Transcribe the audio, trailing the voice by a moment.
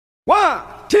1,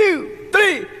 2,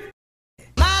 3.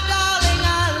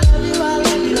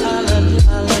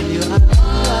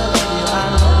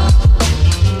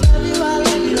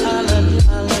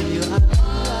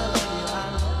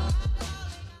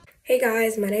 Hey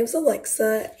guys, my name is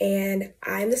Alexa and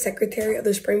I'm the secretary of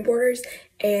the Springboarders,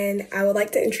 and I would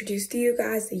like to introduce to you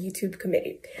guys the YouTube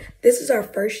committee. This is our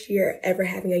first year ever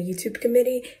having a YouTube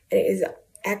committee, and it is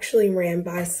actually ran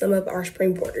by some of our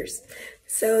Springboarders.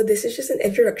 So this is just an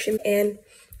introduction and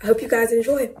I hope you guys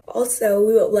enjoy. Also,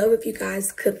 we would love if you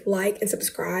guys could like and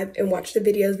subscribe and watch the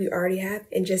videos we already have,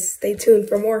 and just stay tuned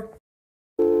for more.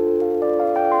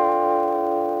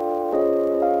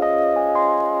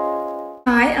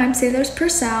 Hi, I'm Sailors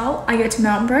Purcell. I go to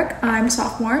Mountain Brook. I'm a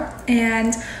sophomore,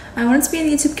 and I wanted to be in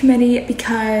the YouTube committee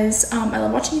because I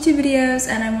love watching YouTube videos,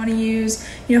 and I want to use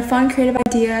fun, creative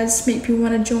ideas, make people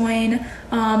want to join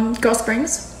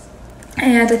Girlsprings.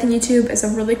 And I think YouTube is a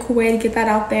really cool way to get that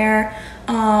out there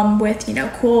with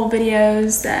cool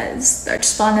videos that are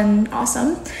just fun and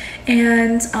awesome.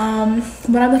 And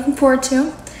what I'm looking forward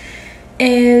to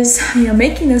is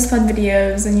making those fun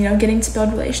videos and getting to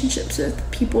build relationships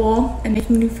with people and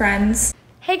making new friends.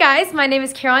 Hey guys, my name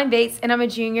is Caroline Bates and I'm a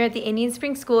junior at the Indian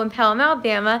Spring School in Pelham,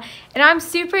 Alabama, and I'm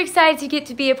super excited to get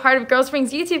to be a part of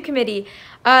Girlspring's YouTube committee.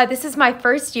 This is my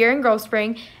first year in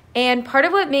Girlspring, and part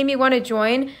of what made me want to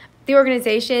join the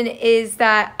organization is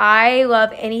that I love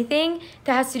anything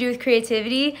that has to do with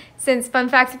creativity. Since, fun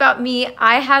facts about me,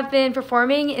 I have been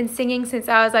performing and singing since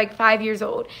I was like 5 years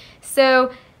old.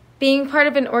 So being part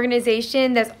of an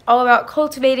organization that's all about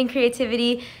cultivating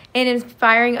creativity and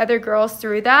inspiring other girls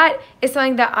through that is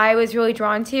something that I was really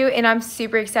drawn to, and I'm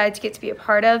super excited to get to be a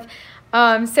part of.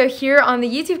 So here on the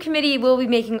YouTube committee, we'll be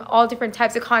making all different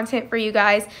types of content for you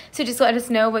guys. So just let us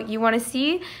know what you want to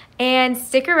see and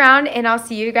stick around, and I'll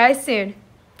see you guys soon.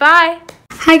 Bye!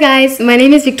 Hi guys, my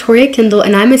name is Victoria Kendall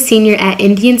and I'm a senior at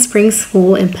Indian Spring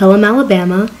School in Pelham,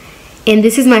 Alabama, and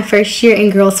this is my first year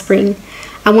in Girlspring.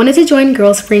 I wanted to join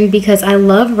Girlspring because I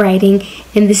love writing,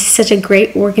 and this is such a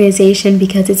great organization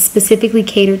because it's specifically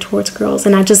catered towards girls,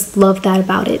 and I just love that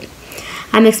about it.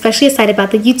 I'm especially excited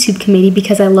about the YouTube committee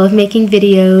because I love making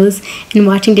videos and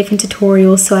watching different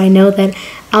tutorials, so I know that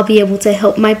I'll be able to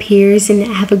help my peers and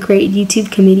have a great YouTube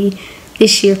committee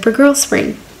this year for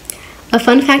Girlspring. A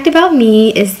fun fact about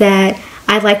me is that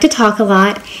I like to talk a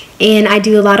lot, and I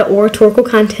do a lot of oratorical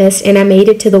contests, and I made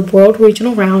it to the World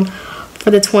Regional Round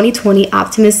for the 2020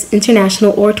 Optimus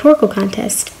International Oratorical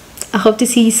Contest. I hope to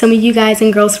see some of you guys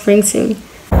in Girlspring soon.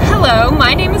 Hello,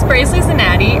 my name is Braisley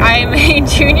Zanatti. I am a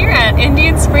junior at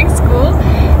Indian Spring School,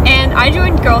 and I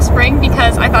joined Girlspring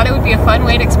because I thought it would be a fun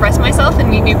way to express myself and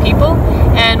meet new people.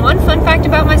 And one fun fact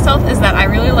about myself is that I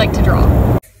really like to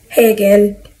draw. Hey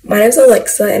again, my name is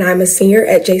Alexa and I'm a senior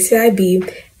at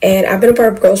JCIB, and I've been a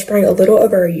part of Girlspring a little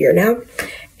over a year now.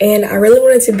 And I really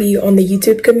wanted to be on the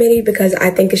YouTube committee because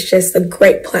I think it's just a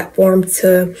great platform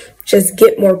to just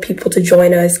get more people to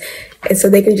join us, and so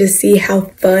they can just see how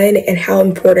fun and how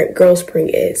important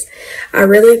Girlspring is. I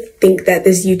really think that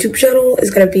this YouTube channel is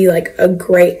going to be like a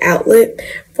great outlet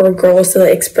for girls to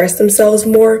express themselves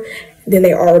more than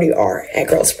they already are at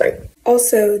Girlspring.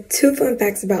 Also, 2 fun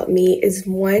facts about me is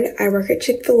 1, I work at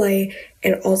Chick-fil-A,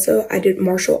 and also I did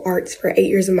martial arts for 8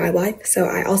 years of my life, so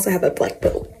I also have a black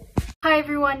belt. Hi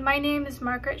everyone, my name is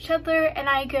Margaret Shedler and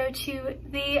I go to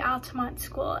the Altamont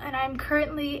School, and I'm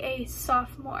currently a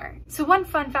sophomore. So one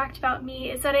fun fact about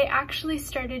me is that I actually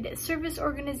started a service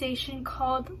organization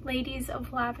called Ladies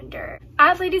of Lavender.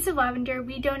 At Ladies of Lavender,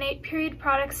 we donate period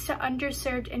products to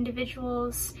underserved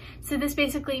individuals. So this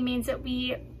basically means that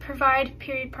we provide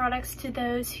period products to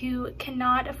those who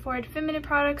cannot afford feminine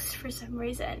products for some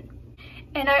reason.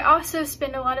 And I also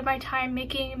spend a lot of my time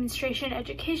making menstruation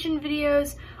education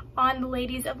videos on the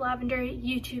Ladies of Lavender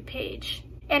YouTube page.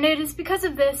 And it is because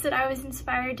of this that I was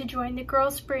inspired to join the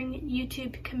Girlspring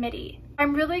YouTube committee.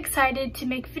 I'm really excited to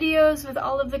make videos with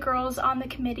all of the girls on the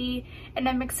committee, and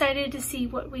I'm excited to see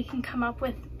what we can come up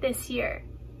with this year.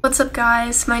 What's up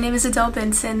guys, my name is Adele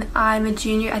Benson. I'm a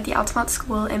junior at the Altamont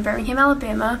School in Birmingham,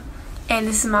 Alabama, and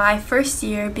this is my first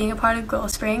year being a part of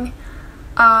Girlspring.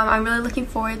 I'm really looking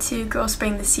forward to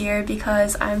Girlspring this year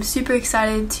because I'm super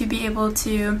excited to be able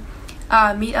to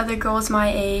meet other girls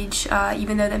my age,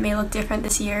 even though that may look different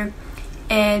this year,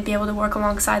 and be able to work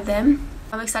alongside them.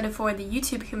 I'm excited for the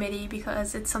YouTube committee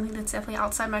because it's something that's definitely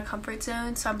outside my comfort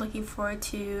zone, so I'm looking forward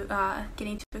to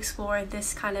getting to explore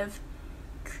this kind of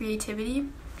creativity.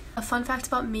 A fun fact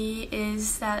about me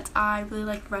is that I really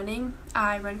like running.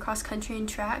 I run cross country and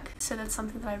track, so that's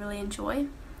something that I really enjoy.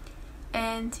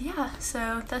 And yeah,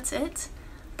 so that's it.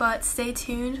 But stay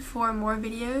tuned for more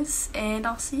videos, and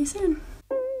I'll see you soon.